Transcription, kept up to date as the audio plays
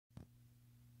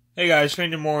Hey guys,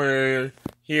 More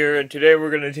here, and today we're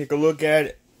going to take a look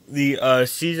at the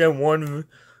Season 1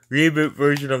 reboot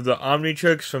version of the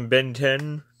Omnitrix from Ben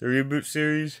 10, the reboot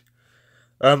series.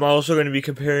 I'm also going to be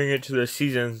comparing it to the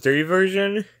Season 3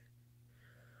 version,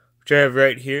 which I have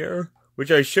right here, which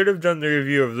I should have done the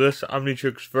review of this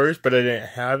Omnitrix first, but I didn't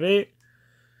have it.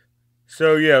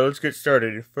 So yeah, let's get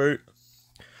started.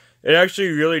 It actually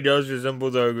really does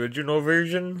resemble the original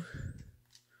version.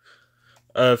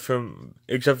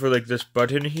 Except for like this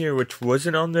button here, which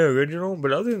wasn't on the original,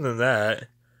 but other than that,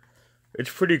 it's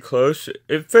pretty close.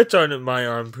 It fits on my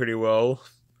arm pretty well,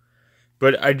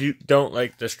 but I don't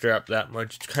like the strap that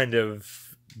much. It's kind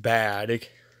of bad.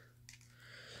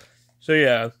 So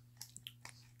yeah,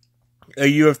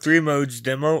 you have 3 modes: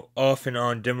 demo, off, and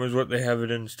on. Demo is what they have it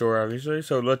in store, obviously.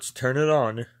 So let's turn it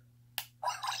on.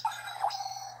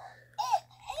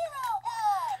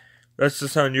 That's the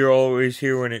sound you'll always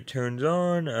hear when it turns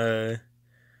on.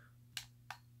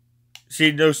 See,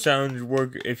 those sounds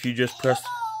work if you just press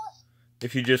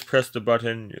the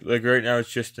button. Like right now,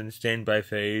 it's just in standby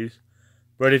phase.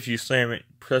 But if you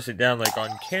press it down like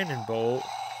on Cannonbolt,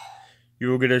 you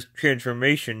will get a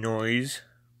transformation noise.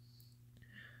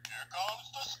 Here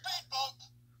comes the speed bump.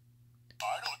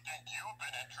 I don't think you've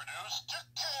been introduced to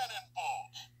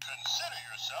Cannonbolt. Consider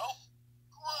yourself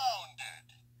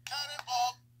grounded.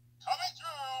 Cannonbolt. Coming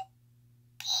through.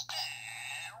 Stay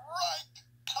right.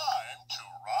 Time to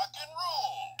rock and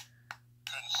roll.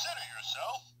 Consider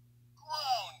yourself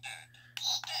grounded.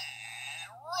 Stay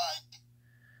right.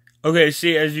 Okay,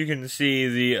 see, as you can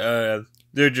see,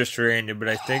 they're just random, but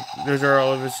I think those are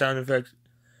all of his sound effects.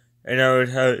 And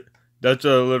that's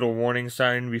a little warning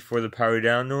sign before the power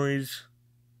down noise,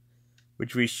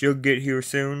 which we should get here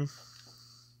soon.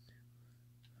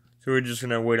 So we're just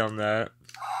gonna wait on that.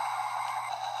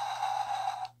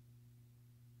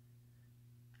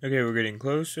 Okay, we're getting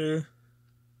closer.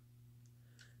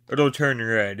 It'll turn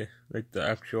red, like the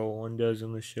actual one does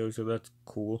in the show, so that's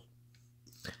cool.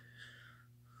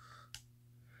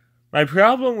 My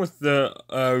problem with the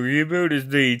reboot is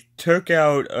they took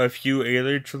out a few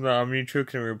aliens from the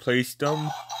Omnitrix and replaced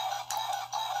them.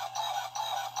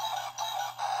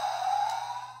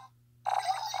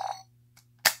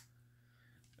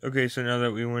 Okay, so now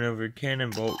that we went over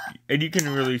Cannonbolt, and you can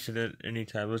release it at any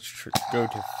time. Let's go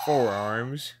to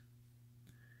Forearms.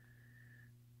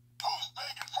 Who's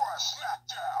begging for a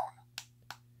smackdown?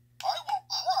 I will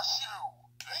crush you.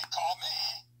 They call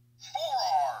me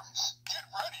Forearms. Get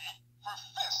ready for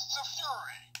Fists of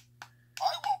Fury.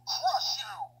 I will crush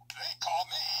you. They call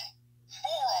me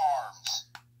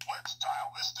Forearms. Let's dial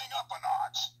this thing up a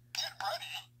notch. Get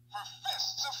ready for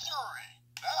Fists of Fury.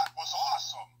 That was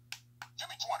awesome. Give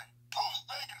me 20. Who's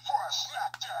begging for a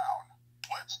smackdown?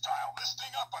 Let's dial this thing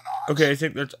up a notch. Okay, I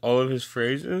think that's all of his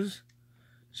phrases.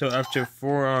 So after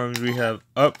Forearms, we have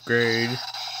Upgrade,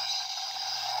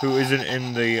 who isn't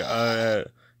in the,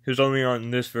 who's only on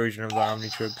this version of the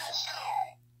Omnitrix.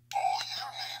 All you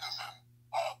need is an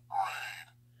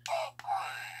upgrade.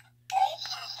 Upgrade. All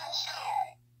systems go.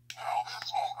 Now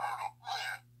this won't hurt a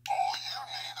bit. All you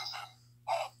need is an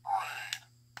upgrade.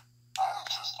 I don't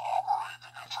just operate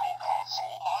the control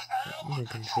console. I am the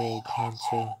control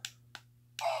console.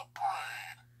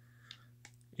 Upgrade.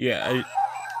 Yeah,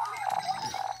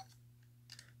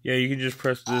 you can just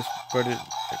press this button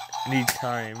at any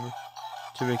time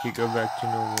to make it go back to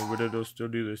normal, but it'll still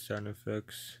do the sound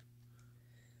effects.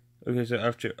 Okay, so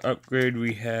after Upgrade,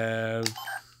 we have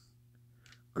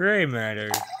Gray Matter.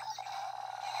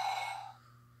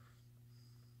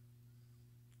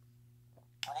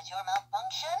 What is your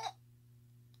malfunction?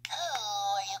 Who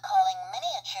are you calling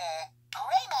miniature?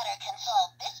 Gray matter can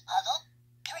solve this puzzle.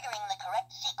 Triggering the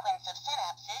correct sequence of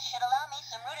synapses should allow me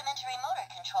some rudimentary motor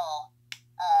control.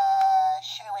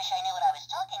 Sure wish I knew what I was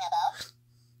talking about.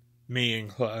 Me in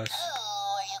class. Who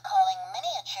are you calling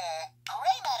miniature?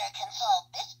 Gray matter can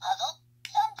solve this puzzle.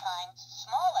 Sometimes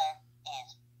smaller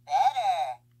is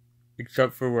better.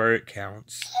 Except for where it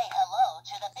counts. Say hello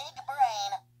to the big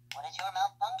brain. What is your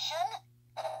malfunction?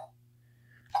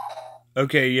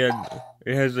 Okay, yeah,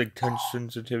 it has like touch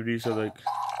sensitivity, so like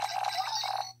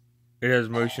it has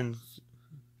motion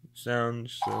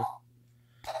sounds, so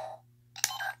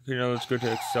okay, now let's go to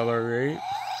Accelerate.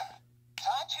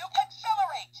 Time to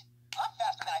accelerate. I'm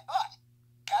faster than I thought.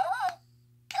 Gotta run.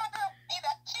 Coming through. Need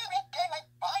that. Excuse me. Gangway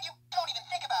behind you. Don't even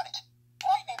think about it.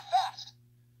 Lightning fast.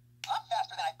 I'm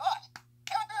faster than I thought.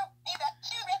 Coming through. Need that.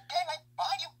 Excuse me. Gangway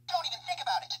behind you. Don't even think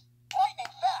about it.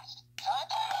 Lightning fast. Time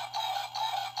to...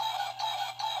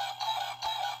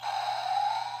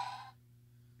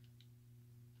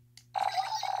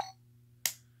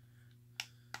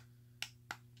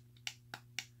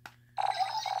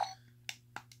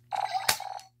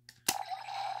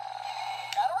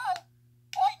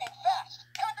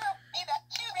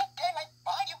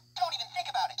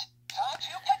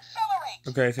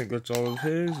 Okay, I think that's all of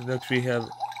his. Next we have...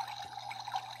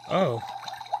 Oh.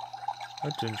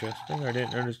 That's interesting. I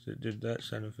didn't notice it did that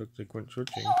sound effect like when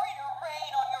switching. Sorry to rain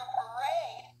on your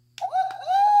parade.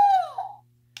 Woohoo!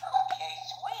 Okay,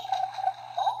 sweet.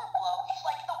 Overflow is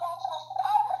like the world's most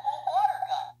powerful water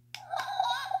gun.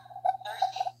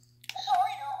 Thirsty?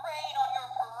 Sorry to rain on your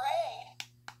parade.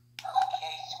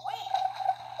 Okay, sweet.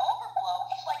 Overflow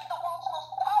is like the world's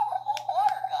most powerful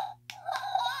water gun.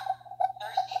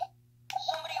 Thirsty?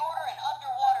 Somebody order an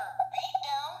underwater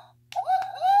beatdown?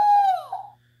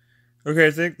 Woohoo! Okay,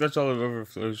 I think that's all of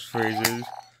Overflow's phrases.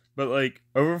 But, like,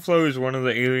 Overflow is one of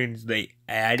the aliens they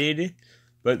added,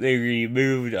 but they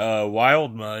removed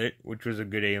Wild Mutt, which was a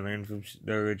good alien from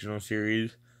the original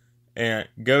series, and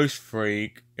Ghost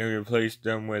Freak, and replaced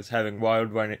them with having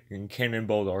Wildvine and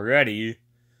Cannonbolt already.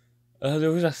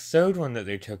 There was a third one that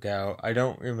they took out. I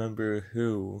don't remember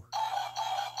who.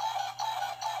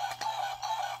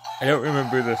 I don't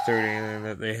remember the third alien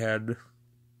that they had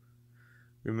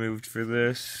removed for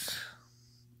this.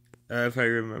 If I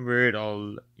remember it, I'll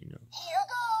let you know. Here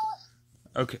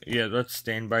goes. Okay, yeah, that's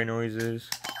standby noises.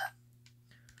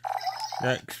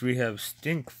 Next, we have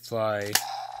Stinkfly,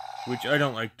 which I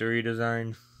don't like the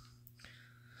redesign.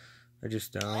 I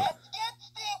just don't. Let's get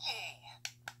stinky.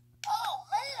 Oh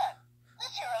man,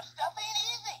 this hero stuff ain't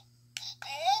easy.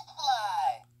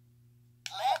 Stinkfly.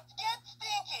 Let's get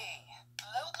stinky.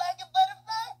 Float like a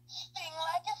butterfly, sting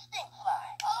like a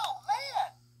stinkfly. Oh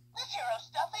man, this hero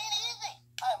stuff ain't easy.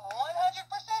 I'm 100%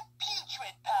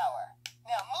 putrid power.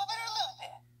 Now move it or lose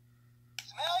it.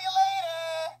 Smell you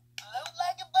later. Float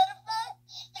like a butterfly,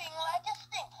 sting like a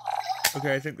stinkfly.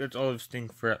 Okay, I think that's all of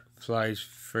Stinkfly's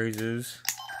phrases.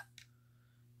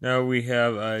 Now we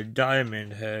have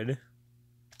Diamond Head,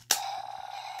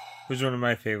 who's one of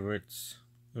my favorites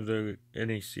of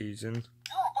any season.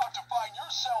 You're about to find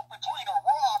yourself between a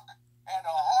rock and a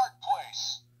hard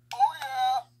place. Oh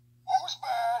yeah, who's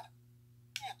bad?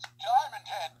 It's Diamond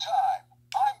Head time.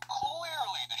 I'm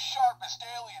clearly the sharpest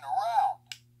alien around.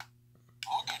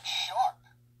 Looking sharp.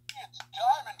 It's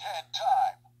Diamond Head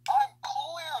time. I'm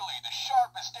clearly the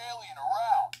sharpest alien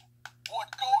around. What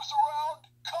goes around,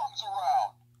 comes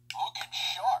around. Looking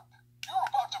sharp. You're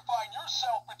about to find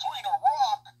yourself between a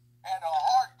rock and a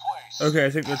hard place. Okay, I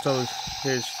think that's all of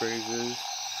his phrases.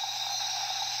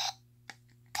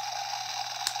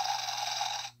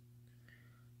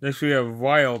 Next we have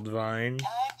Wildvine.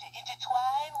 Time to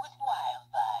intertwine with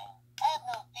Wildvine. Have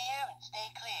no fear and stay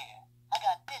clear. I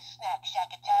got this snack shack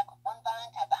attack with one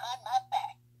vine tied behind my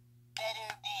back.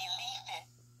 Better believe it.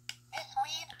 This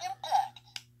weed's been plucked.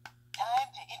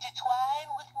 Time to intertwine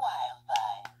with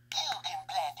Wildvine. Two can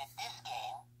plant at this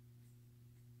game.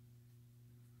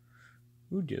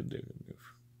 Who did they remove?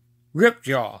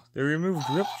 Ripjaw! They removed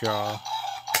Ripjaw.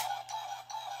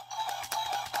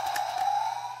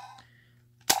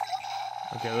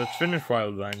 Okay, let's finish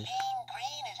Wildvine.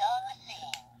 Green is on the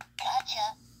scene. Gotcha.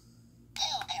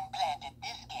 Two can plant at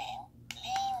this game.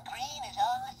 Lean green is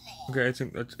on the scene. Okay, I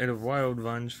think that's it of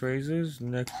Wildvine's phrases.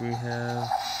 Next we have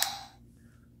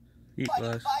Heat Fighting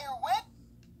Blast. fire with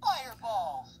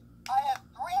fireballs. I have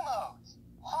 3 modes.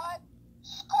 Hot,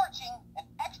 scorching, and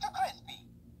extra crispy.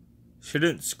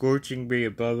 Shouldn't Scorching be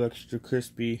above Extra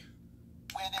Crispy?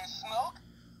 Where there's smoke,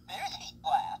 there's heat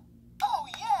blast. Oh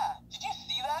yeah, did you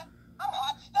see that? I'm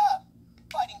hot stuff.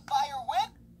 Fighting fire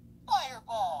with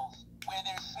fireballs. Where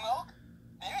there's smoke,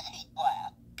 there's heat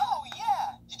blast. Oh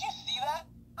yeah, did you see that?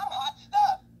 I'm hot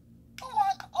stuff. Who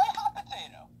wants to play hot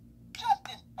potato?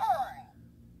 Justice burn.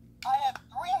 I have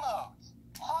 3 modes.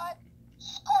 Hot,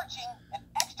 scorching, and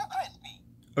extra crispy.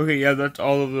 Okay, yeah, that's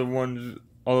all of the ones,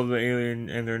 all of the alien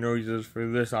and their noises for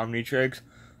this Omnitrix.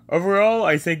 Overall,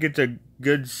 I think it's a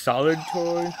good, solid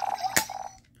toy.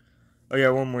 Oh yeah,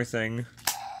 one more thing.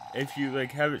 If you,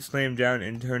 like, have it slammed down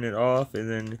and turn it off, and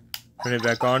then turn it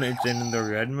back on, it's in the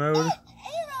red mode. Hero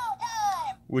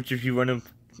time. Which, if you want to,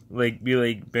 like, be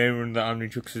like, bam, when the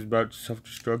Omnitrix is about to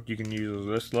self-destruct, you can use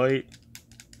this light.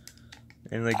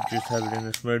 And, like, just have it in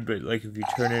this mode, but, like, if you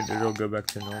turn it, it'll go back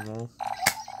to normal.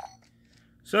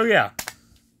 So, yeah.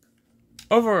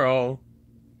 Overall,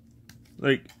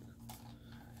 like,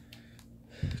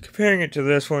 comparing it to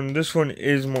this one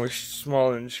is more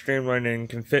small and streamlined and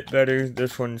can fit better.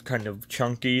 This one's kind of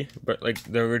chunky, but, like,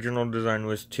 the original design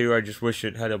was too. I just wish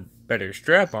it had a better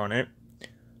strap on it.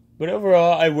 But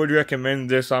overall, I would recommend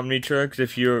this Omnitrix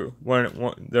if you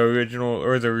want the original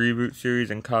or the reboot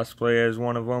series and cosplay as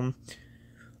one of them.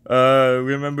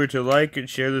 Remember to like and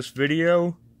share this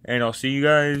video, and I'll see you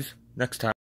guys next time.